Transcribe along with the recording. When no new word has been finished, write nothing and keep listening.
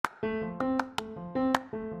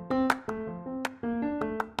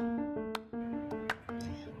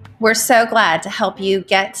We're so glad to help you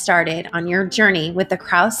get started on your journey with the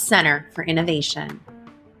Krause Center for Innovation.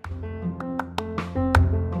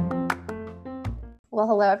 Well,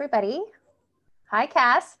 hello, everybody. Hi,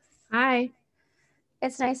 Cass. Hi.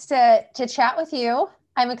 It's nice to chat with you.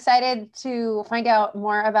 I'm excited to find out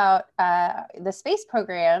more about the space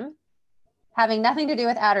program, having nothing to do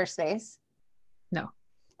with outer space. No.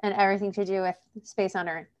 And everything to do with space on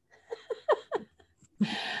Earth.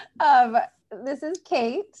 This is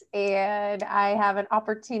Kate, and I have an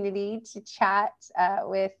opportunity to chat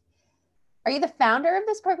with, are you the founder of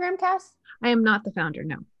this program, Cass? I am not the founder,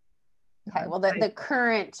 no. Okay, well, the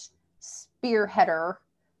current spearheader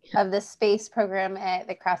of the space program at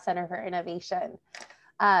the Krause Center for Innovation.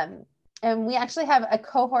 And we actually have a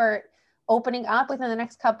cohort opening up within the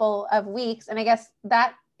next couple of weeks. And I guess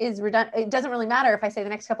that is redundant. It doesn't really matter if I say the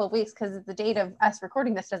next couple of weeks because the date of us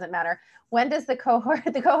recording this doesn't matter. When does the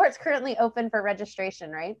cohort's currently open for registration,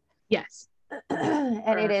 right? Yes.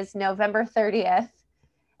 And it is November 30th.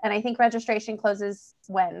 And I think registration closes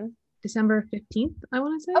when? December 15th, I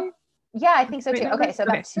want to say. Oh, yeah, I think so too. Okay, so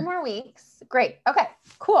about 2 more weeks. Great. Okay,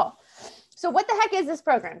 cool. So what the heck is this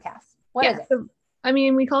program, Cass? What is it? So, I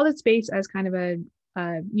mean, we called it space as kind of a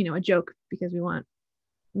joke because we wanted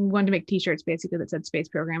to make t-shirts basically that said space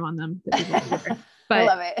program on them. But I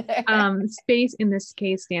love it. Space in this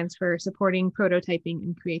case stands for supporting prototyping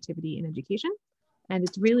and creativity in education. And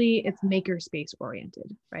it's makerspace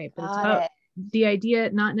oriented, right? But it's about the idea,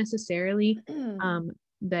 not necessarily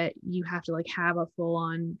that you have to like have a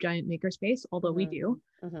full-on giant makerspace, although we do,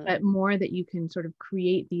 but more that you can sort of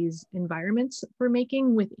create these environments for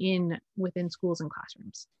making within schools and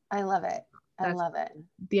classrooms. I love it. I love it.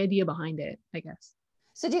 The idea behind it, I guess.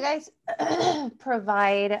 So do you guys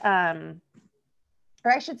provide,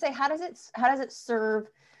 or I should say, how does it serve?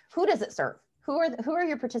 Who does it serve? Who are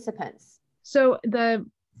your participants? So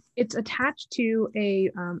it's attached to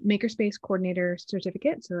a makerspace coordinator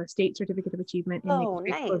certificate, so a state certificate of achievement in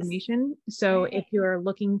makerspace coordination. So if you're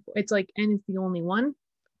looking, it's the only one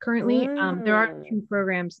currently. There are 2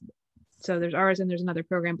 programs. So there's ours and there's another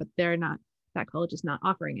program, but that college is not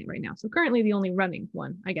offering it right now. So currently the only running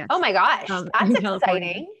one, I guess. Oh my gosh, that's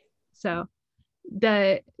exciting. So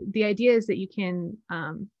the idea is that you can,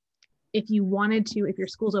 if you wanted to, if your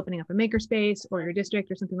school's opening up a makerspace or your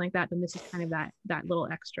district or something like that, then this is kind of that little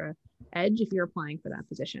extra edge if you're applying for that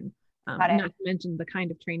position. Not to mention the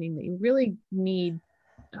kind of training that you really need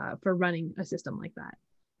for running a system like that.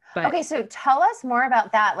 But, okay, so tell us more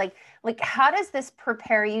about that. Like how does this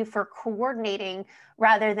prepare you for coordinating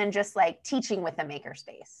rather than just like teaching with a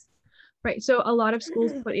makerspace? Right. So a lot of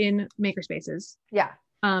schools put in makerspaces. Yeah.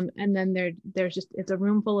 And then it's a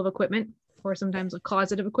room full of equipment, or sometimes a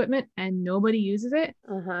closet of equipment, and nobody uses it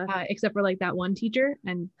except for like that one teacher.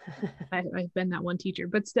 And I've been that one teacher,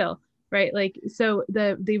 but still, right? Like, so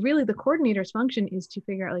the coordinator's function is to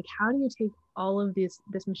figure out like, how do you take all of this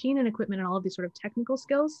machine and equipment and all of these sort of technical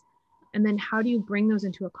skills, and then how do you bring those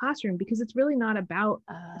into a classroom? Because it's really not about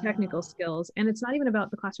technical skills, and it's not even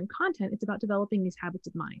about the classroom content. It's about developing these habits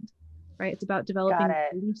of mind, right? It's about developing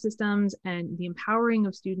belief systems and the empowering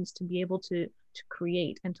of students to be able to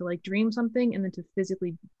create and to like dream something and then to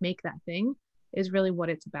physically make that thing is really what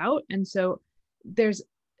it's about. And so there's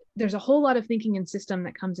a whole lot of thinking and system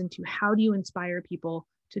that comes into how do you inspire people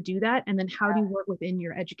to do that, and then how do you work within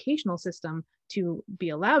your educational system to be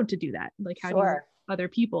allowed to do that? Like how do you work with other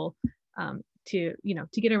people to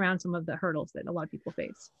get around some of the hurdles that a lot of people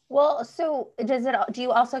face. Well, so do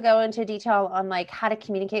you also go into detail on like how to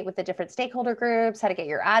communicate with the different stakeholder groups, how to get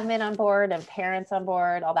your admin on board and parents on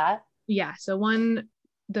board, all that? Yeah. So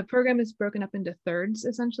the program is broken up into thirds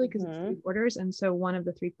essentially because it's 3 quarters. And so one of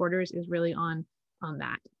the 3 quarters is really on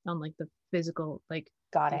like the physical, like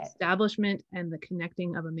establishment and the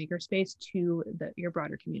connecting of a makerspace to your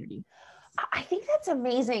broader community. I think that's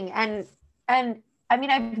amazing. And I mean,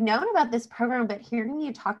 I've known about this program, but hearing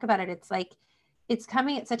you talk about it, it's like, it's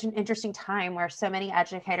coming at such an interesting time where so many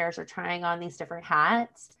educators are trying on these different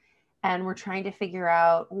hats, and we're trying to figure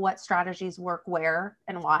out what strategies work where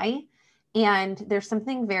and why. And there's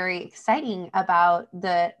something very exciting about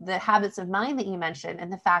the habits of mind that you mentioned,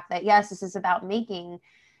 and the fact that, yes, this is about making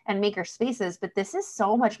and maker spaces, but this is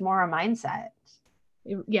so much more a mindset.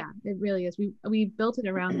 It really is. We built it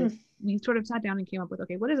around this. We sort of sat down and came up with,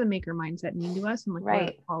 okay, what does a maker mindset mean to us, and like what are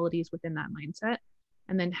the qualities within that mindset,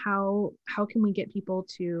 and then how can we get people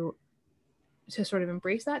to sort of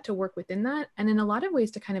embrace that, to work within that, and in a lot of ways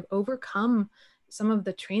to kind of overcome some of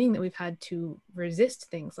the training that we've had to resist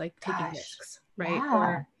things like taking risks, right?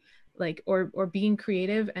 Or like, or being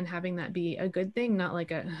creative and having that be a good thing, not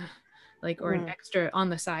like a like, or an extra on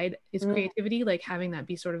the side is creativity, like having that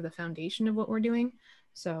be sort of the foundation of what we're doing.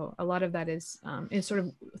 So a lot of that is sort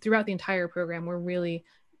of throughout the entire program, we're really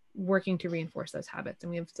working to reinforce those habits.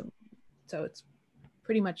 And we have some, so it's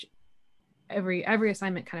pretty much every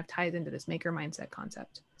assignment kind of ties into this maker mindset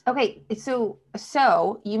concept. Okay, so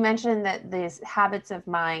you mentioned that these habits of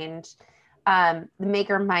mind, the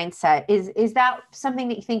maker mindset, is that something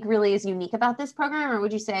that you think really is unique about this program, or what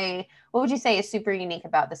would you say is super unique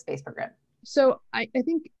about the space program? So I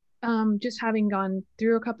think just having gone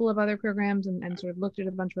through a couple of other programs and sort of looked at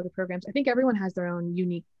a bunch of other programs, I think everyone has their own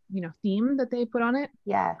unique, theme that they put on it.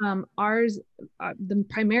 Yeah. Ours, the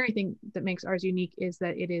primary thing that makes ours unique is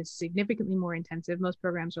that it is significantly more intensive. Most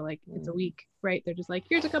programs are like, it's a week, right? They're just like,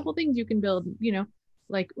 here's a couple things you can build,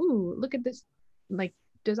 like, ooh, look at this, like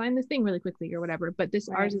design this thing really quickly or whatever. But this,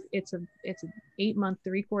 ours, it's an 8-month,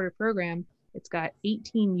 3-quarter program. It's got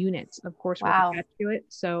 18 units of coursework attached to it.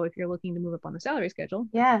 So if you're looking to move up on the salary schedule,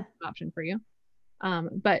 yeah, an option for you.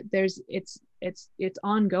 But it's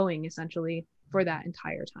ongoing essentially for that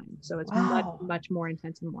entire time. So it's much more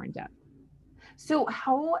intense and more in depth. So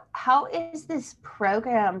how is this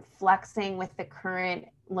program flexing with the current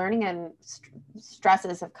learning and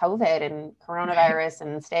stresses of COVID and coronavirus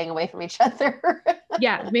and staying away from each other?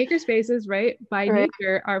 Yeah, maker spaces, right, by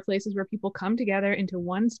nature are places where people come together into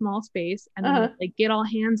one small space and then like get all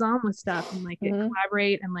hands on with stuff and like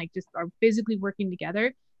collaborate and like just are physically working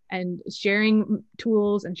together and sharing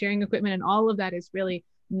tools and sharing equipment, and all of that is really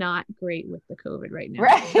not great with the COVID right now.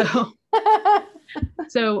 Right.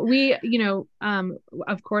 So we,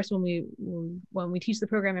 of course, when we teach the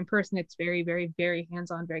program in person, it's very, very, very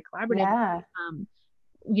hands-on, very collaborative.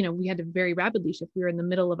 Yeah. We had to very rapidly shift. We were in the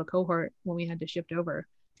middle of a cohort when we had to shift over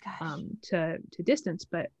to distance,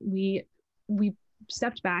 but we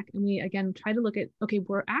stepped back and we again tried to look at, okay,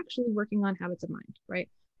 we're actually working on habits of mind, right?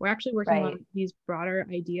 We're actually working on these broader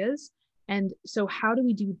ideas. And so how do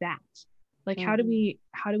we do that? Like, how do we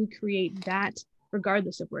create that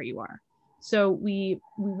regardless of where you are? So we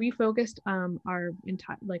refocused our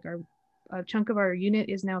entire, like a chunk of our unit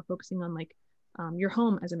is now focusing on like your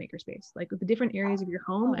home as a makerspace, like the different areas of your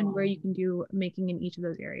home and where you can do making in each of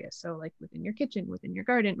those areas. So like within your kitchen, within your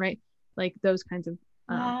garden, right? Like those kinds of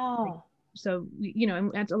so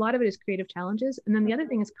and a lot of it is creative challenges. And then the other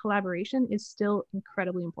thing is collaboration is still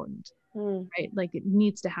incredibly important, right? Like it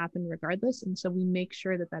needs to happen regardless. And so we make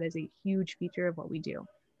sure that that is a huge feature of what we do.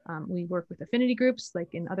 We work with affinity groups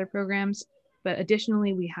like in other programs, but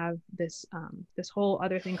additionally we have this this whole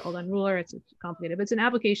other thing called Unruler. It's complicated, but it's an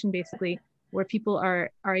application basically where people are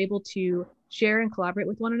able to share and collaborate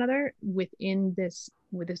with one another within this,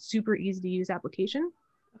 with a super easy to use application.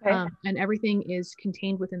 And everything is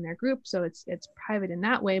contained within their group, so it's private in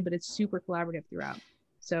that way, but it's super collaborative throughout.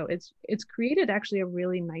 So it's created actually a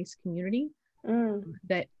really nice community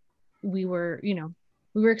that we were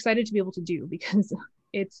excited to be able to do, because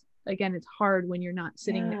it's hard when you're not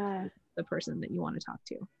sitting next to the person that you want to talk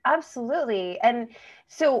to. Absolutely. And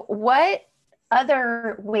so what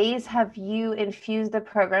other ways have you infused the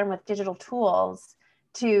program with digital tools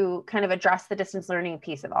to kind of address the distance learning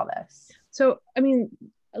piece of all this? So, I mean,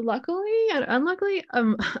 luckily and unluckily,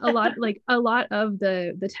 a lot of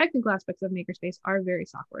the technical aspects of Makerspace are very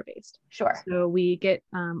software based. Sure. So we get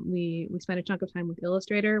we spend a chunk of time with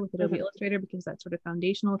Adobe Illustrator, because that's sort of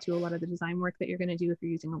foundational to a lot of the design work that you're going to do if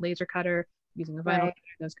you're using a laser cutter, using a vinyl cutter,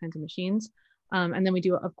 those kinds of machines. And then we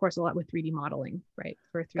do, of course, a lot with 3D modeling, right?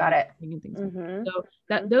 For 3D modeling and things like that. So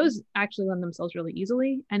that those actually lend themselves really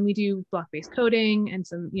easily. And we do block-based coding and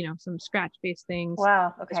some Scratch-based things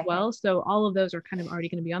as well. So all of those are kind of already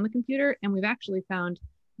going to be on the computer. And we've actually found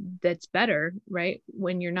that's better, right?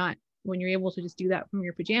 When you're able to just do that from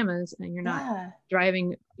your pajamas and you're not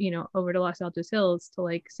driving, over to Los Altos Hills to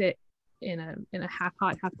like sit in a half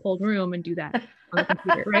hot, half cold room and do that on the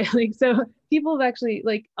computer, right? Like, so people have actually,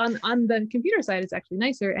 like, on the computer side, it's actually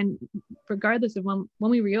nicer. And regardless of when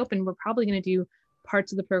we reopen, we're probably going to do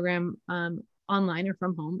parts of the program online or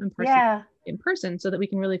from home and in person, so that we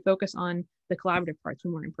can really focus on the collaborative parts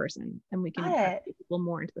when we're in person, and we can get people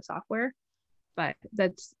more into the software. But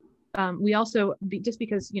that's we also, just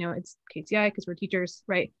because it's KCI, because we're teachers,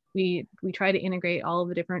 right? We try to integrate all of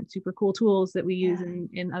the different super cool tools that we use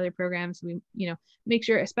in other programs. We make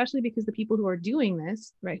sure, especially because the people who are doing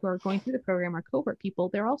this, right, who are going through the program are cohort people,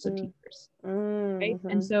 they're also teachers, right?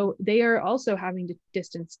 And so they are also having to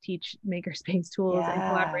distance teach makerspace tools and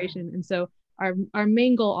collaboration. And so our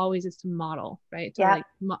main goal always is to model, right? To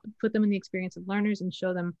put them in the experience of learners and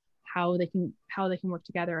show them how they can work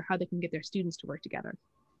together, or how they can get their students to work together.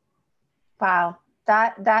 Wow.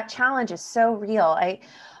 that challenge is so real.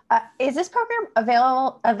 Is this program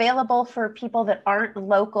available for people that aren't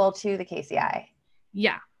local to the KCI?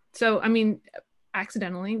 Yeah. So, I mean,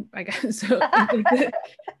 accidentally, I guess. So I think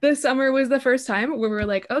the summer was the first time where we were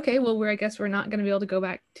like, okay, well, I guess we're not going to be able to go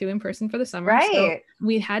back to in person for the summer. Right. So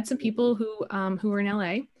we had some people who were in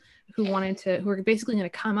LA who were basically going to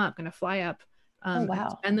come up, going to fly up, Oh,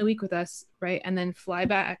 wow. spend the week with us, right, and then fly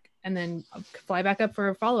back up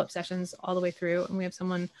for follow-up sessions all the way through. And we have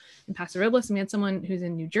someone in Paso Robles, and we had someone who's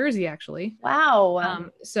in New Jersey, actually. Wow.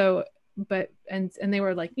 So, but and they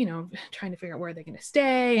were like, trying to figure out where they're going to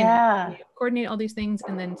stay Yeah. and coordinate all these things.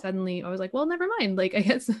 And then suddenly I was like, well, never mind. Like, I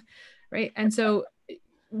guess, right. And so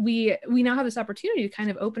we now have this opportunity to kind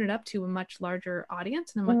of open it up to a much larger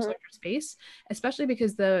audience and a much larger space, especially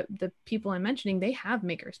because the people I'm mentioning, they have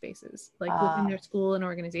maker spaces like within their school and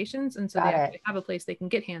organizations. And so they actually have a place they can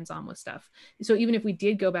get hands-on with stuff. So even if we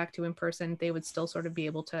did go back to in person, they would still sort of be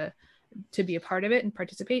able to be a part of it and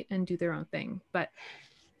participate and do their own thing. But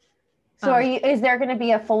so is there going to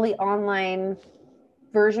be a fully online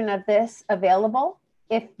version of this available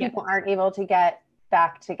if people aren't able to get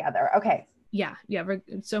back together? Okay. Yeah.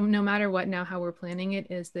 So no matter what, now how we're planning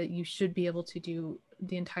it is that you should be able to do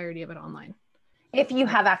the entirety of it online. If you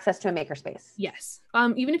have access to a makerspace. Yes.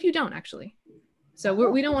 Even if you don't, actually. So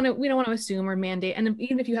we don't want to assume or mandate. And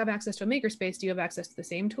even if you have access to a makerspace, do you have access to the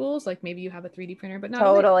same tools? Like maybe you have a 3D printer, but not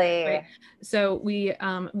totally. Right? So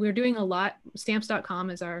we're doing a lot. Stamps.com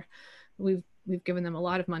is we've given them a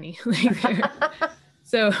lot of money.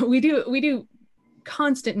 So we do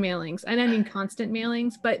constant mailings, and I mean constant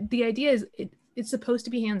mailings, but the idea is it's supposed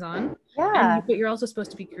to be hands-on. Yeah. But you're also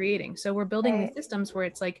supposed to be creating. So we're building these systems where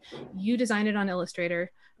it's like you design it on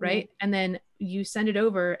Illustrator, right? And then you send it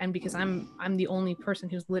over. And because I'm the only person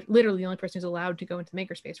who's literally the only person who's allowed to go into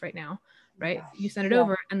Makerspace right now, right? You send it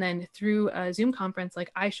over, and then through a Zoom conference,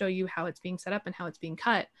 like I show you how it's being set up and how it's being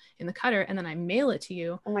cut in the cutter, and then I mail it to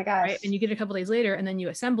you. Oh my gosh. Right? And you get it a couple days later, and then you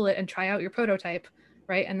assemble it and try out your prototype.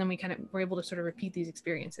 Right. And then we're able to sort of repeat these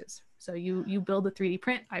experiences. So you build the 3D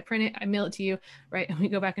print, I print it, I mail it to you. Right. And we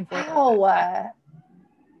go back and forth. Wow.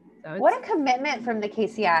 So what a commitment from the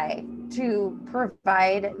KCI to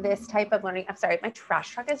provide this type of learning. I'm sorry, my trash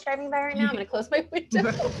truck is driving by right now. I'm going to close my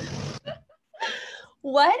window.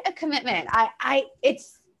 What a commitment.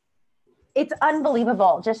 It's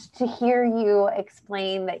unbelievable just to hear you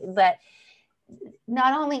explain that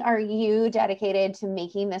not only are you dedicated to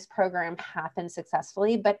making this program happen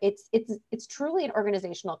successfully, but it's truly an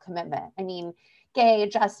organizational commitment. I mean, Gay,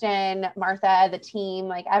 Justin, Martha, the team,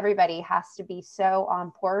 like everybody has to be so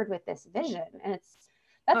on board with this vision. And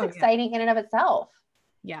that's exciting in and of itself.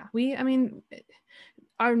 Yeah.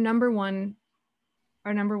 Our number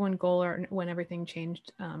one goal, or when everything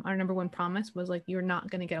changed, our number one promise was like, you're not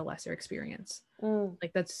going to get a lesser experience.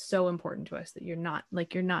 Like that's so important to us, that you're not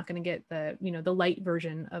going to get the, the light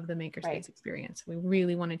version of the Makerspace experience. We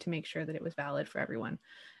really wanted to make sure that it was valid for everyone.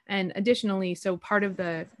 And additionally, so part of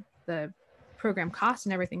the program cost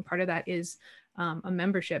and everything, part of that is a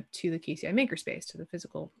membership to the KCI Makerspace, to the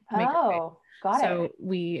physical Makerspace. Got it. So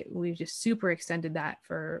we've just super extended that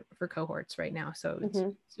for cohorts right now. So it's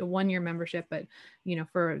a 1-year membership, but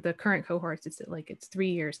for the current cohorts, it's 3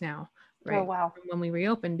 years now, right? Oh, wow. From when we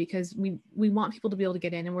reopened, because we want people to be able to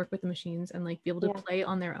get in and work with the machines and like be able to play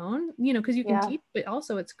on their own, because you can teach, but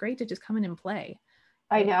also it's great to just come in and play.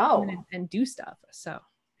 I know. And do stuff. So.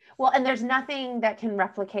 Well, and there's nothing that can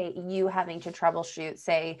replicate you having to troubleshoot,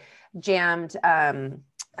 say, jammed,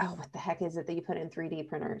 what the heck is it that you put in 3D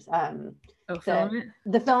printers? Filament?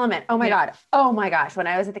 The filament. Oh my God. Oh my gosh. When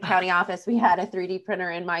I was at the county office, we had a 3D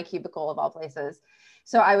printer in my cubicle of all places.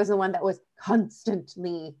 So I was the one that was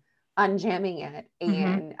constantly unjamming it.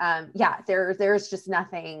 And there's just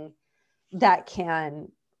nothing that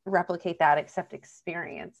can replicate that except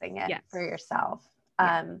experiencing it for yourself.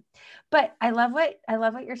 But I love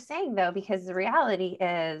what you're saying though, because the reality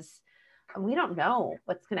is we don't know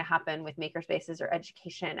what's going to happen with makerspaces or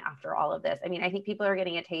education after all of this. I mean, I think people are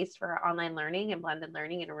getting a taste for online learning and blended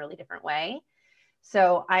learning in a really different way.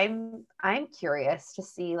 So I'm curious to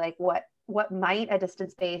see like what might a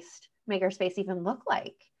distance-based makerspace even look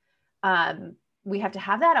like. We have to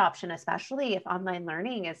have that option, especially if online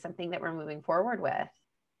learning is something that we're moving forward with.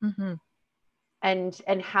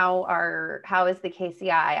 And how is the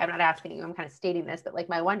KCI, I'm not asking you, I'm kind of stating this, but like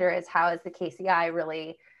my wonder is, how is the KCI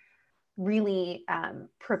really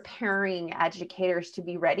preparing educators to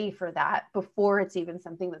be ready for that before it's even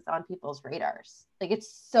something that's on people's radars? Like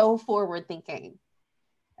it's so forward thinking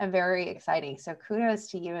and very exciting. So kudos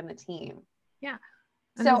to you and the team. Yeah.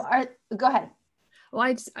 So go ahead.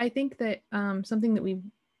 Well, I think that something that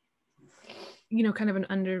you know, kind of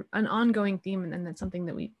an ongoing theme, and that's something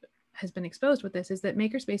that has been exposed with this, is that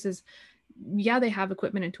makerspaces, yeah, they have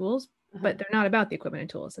equipment and tools, but they're not about the equipment and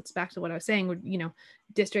tools. That's back to what I was saying, where, you know,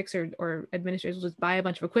 districts or administrators will just buy a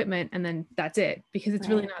bunch of equipment and then that's it, because it's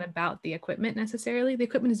really not about the equipment necessarily. The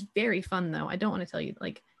equipment is very fun though. I don't want to tell you,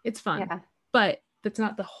 like, it's fun, but that's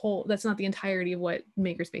not the entirety of what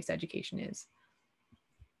makerspace education is.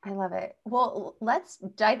 I love it. Well, let's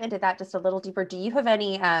dive into that just a little deeper. Do you have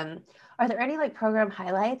any, are there any like program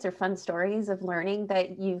highlights or fun stories of learning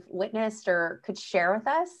that you've witnessed or could share with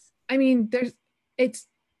us? I mean,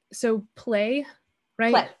 play,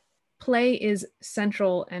 right? Play is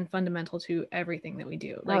central and fundamental to everything that we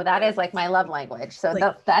do. Like, that is like my love language. So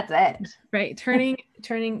like, that's it. Right.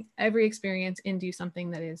 Turning every experience into something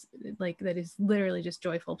that is literally just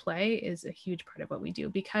joyful play is a huge part of what we do,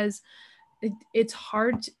 because it's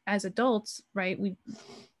hard as adults, right?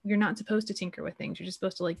 You're not supposed to tinker with things. You're just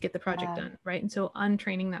supposed to like get the project done, right? And so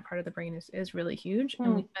untraining that part of the brain is really huge.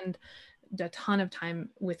 And we spend a ton of time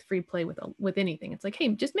with free play with anything. It's like, hey,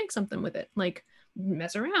 just make something with it. Like,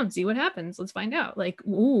 mess around, see what happens. Let's find out. Like,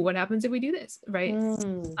 ooh, what happens if we do this, right?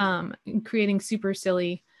 Creating super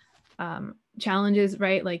silly challenges,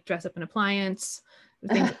 right? Like dress up an appliance,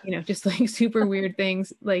 things, you know, just like super weird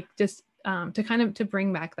things, like just to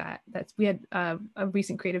bring back we had a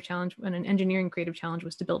recent creative challenge, and an engineering creative challenge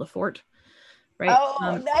was to build a fort, right?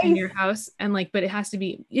 Nice. In your house. And like, but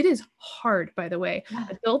it is hard, by the way.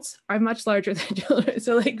 Adults are much larger than children.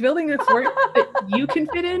 So like building a fort that you can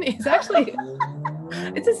fit in is actually,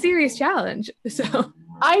 it's a serious challenge. So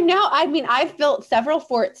I know. I mean, I've built several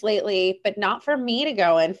forts lately, but not for me to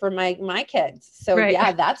go in, for my kids. So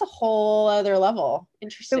yeah, that's a whole other level.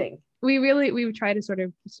 Interesting. So we try to sort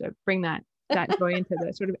of bring that joy into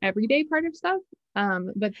the sort of everyday part of stuff.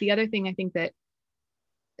 But the other thing I think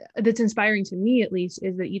that's inspiring to me, at least,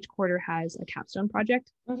 is that each quarter has a capstone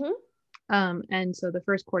project. And so the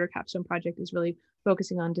first quarter capstone project is really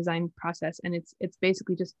focusing on design process, and it's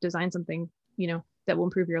basically just design something, you know, that will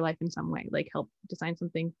improve your life in some way, like help design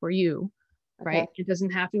something for you, right? It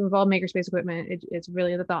doesn't have to involve makerspace equipment. It's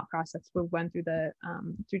really the thought process. We went through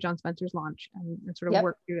through John Spencer's launch and sort of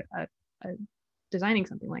work through designing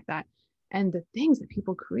something like that. And the things that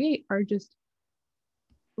people create are just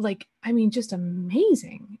like, I mean, just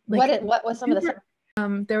amazing. Like, what was some of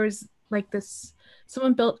the there was like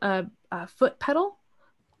someone built a foot pedal,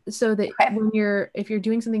 so that if you're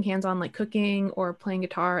doing something hands-on, like cooking or playing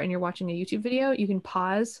guitar, and you're watching a YouTube video, you can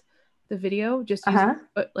pause the video just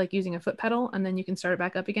using a foot pedal, and then you can start it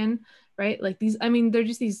back up again, right? Like these, I mean, they're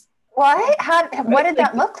just these. What did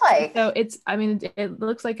that look like? So it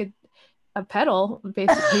looks like a pedal,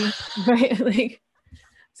 basically. Right? Like,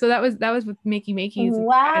 so that was with Makey's.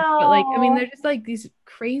 Wow. But like, I mean, they're just like these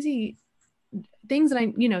crazy things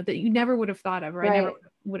that that you never would have thought of, or I never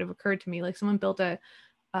would have occurred to me. Like, someone built a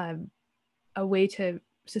way to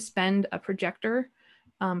suspend a projector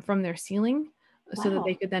from their ceiling, so that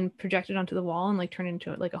they could then project it onto the wall and like turn it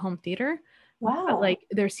into like a home theater. Wow. But like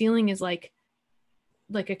their ceiling is like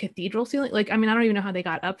a cathedral ceiling. Like, I mean, I don't even know how they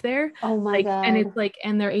got up there. Oh my God. And it's like,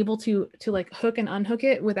 and they're able to like hook and unhook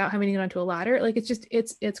it without having to get onto a ladder. Like, it's just,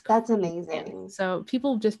 it's that's amazing. So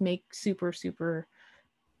people just make super, super,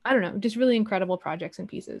 I don't know, just really incredible projects and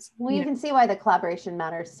pieces. Well, you can see why the collaboration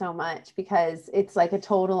matters so much, because it's like a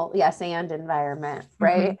total yes and environment,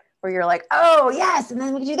 right? Where you're like, oh yes, and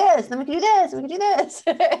then we can do this, and then we can do this, and we can do this.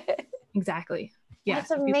 Exactly. Yeah.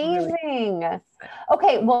 That's amazing.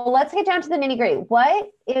 Okay, well, let's get down to the nitty gritty.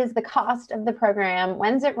 What is the cost of the program?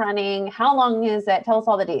 When's it running? How long is it? Tell us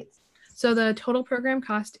all the dates. So the total program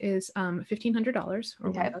cost is $1,500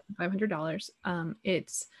 or $1,500.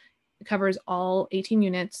 It covers all 18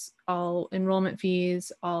 units, all enrollment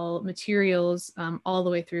fees, all materials, all the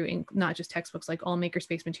way through, not just textbooks, like all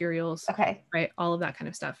makerspace materials, right? All of that kind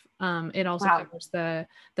of stuff. It also covers the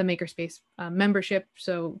makerspace membership.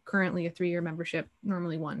 So currently a 3-year membership,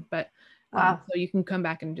 normally 1, but so you can come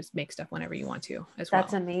back and just make stuff whenever you want to as well.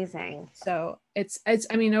 That's amazing. So it's it's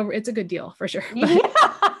a good deal for sure.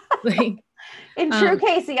 But, like, in true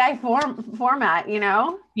KCI format,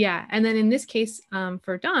 Yeah. And then in this case,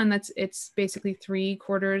 for Dawn, it's basically 3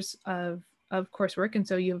 quarters of coursework. And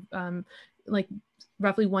so you have like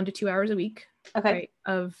roughly 1 to 2 hours a week. Right,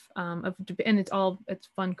 and it's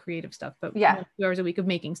fun, creative stuff, but 2 hours a week of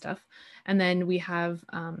making stuff. And then we have,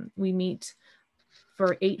 we meet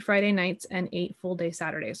for 8 Friday nights and 8 full day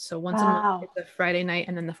Saturdays. So once a month, it's a Friday night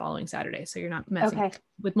and then the following Saturday. So you're not messing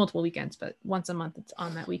with multiple weekends, but once a month it's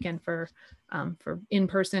on that weekend for in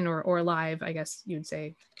person or live, I guess you would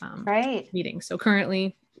say, meetings. So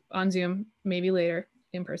currently on Zoom, maybe later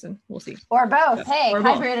in person, we'll see. Or both.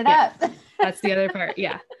 Hybrid it up. That's the other part.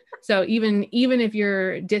 Yeah. So even if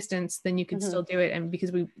you're distance, then you can still do it. And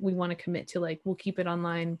because we want to commit to like, we'll keep it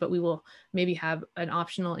online, but we will maybe have an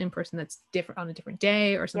optional in-person that's different on a different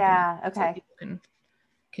day or something. Yeah. Okay. So people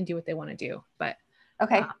can do what they want to do. But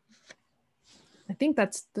okay. I think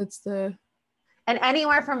that's the. And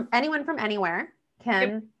anyone from anywhere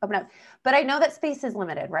can open up. But I know that space is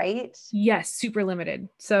limited, right? Yes. Super limited.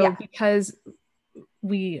 So because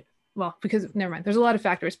never mind, there's a lot of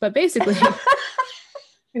factors, but basically I'm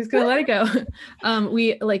just gonna let it go.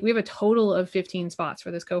 We have a total of 15 spots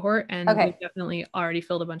for this cohort, and we've definitely already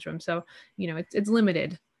filled a bunch of them. So, it's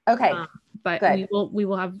limited. Okay. But good. we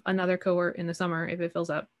will have another cohort in the summer if it fills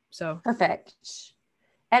up. So perfect.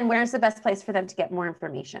 And where's the best place for them to get more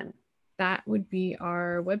information? That would be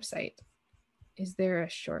our website. Is there a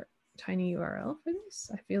short, tiny URL for this?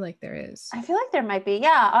 I feel like there is. I feel like there might be.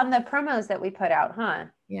 Yeah, on the promos that we put out, huh?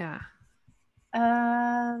 Yeah.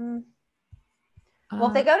 Well,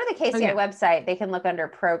 if they go to the KCI website, they can look under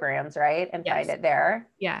programs, right? And find it there.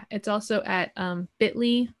 Yeah. It's also at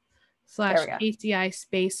bit.ly/KCI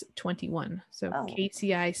space 21. So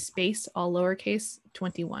KCI space, all lowercase,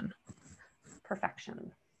 21.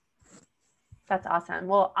 Perfection. That's awesome.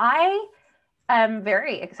 Well, I am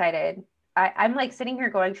very excited. I'm like sitting here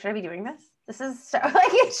going, should I be doing this? This is so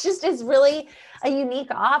like, it's really a unique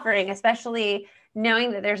offering, especially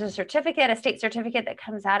knowing that there's a state certificate that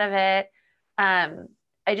comes out of it. I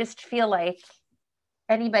just feel like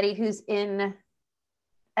anybody who's in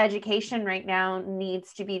education right now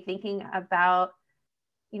needs to be thinking about,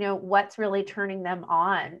 what's really turning them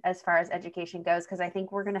on as far as education goes. Cause I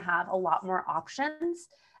think we're going to have a lot more options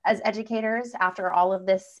as educators after all of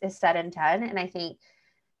this is said and done. And I think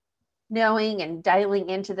knowing and dialing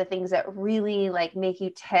into the things that really like make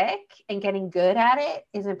you tick and getting good at it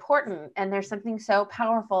is important. And there's something so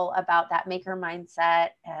powerful about that maker mindset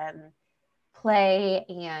and play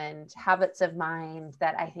and habits of mind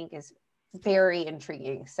that I think is very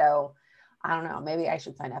intriguing. So I don't know, maybe I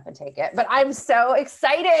should sign up and take it, but I'm so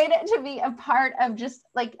excited to be a part of just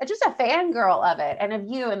a fangirl of it and of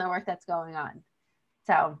you and the work that's going on.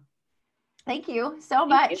 So thank you so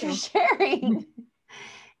much for sharing.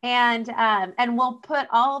 And we'll put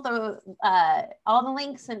all the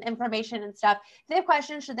links and information and stuff. If they have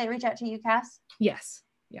questions, should they reach out to you, Cass? Yes.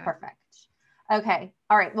 Yeah. Perfect. Okay.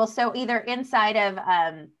 All right. Well, so either inside of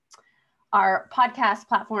our podcast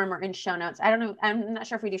platform or in show notes. I don't know. I'm not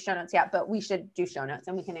sure if we do show notes yet, but we should do show notes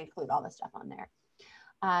and we can include all this stuff on there.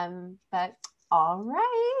 But all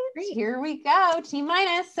right, great. Here we go. T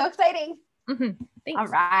minus. So exciting. Mm-hmm. Thanks. All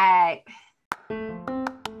right.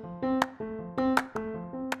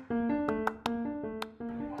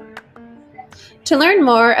 To learn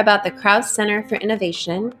more about the Krause Center for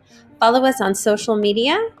Innovation, follow us on social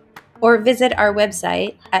media or visit our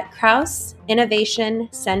website at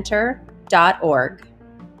krauseinnovationcenter.org.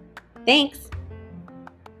 Thanks.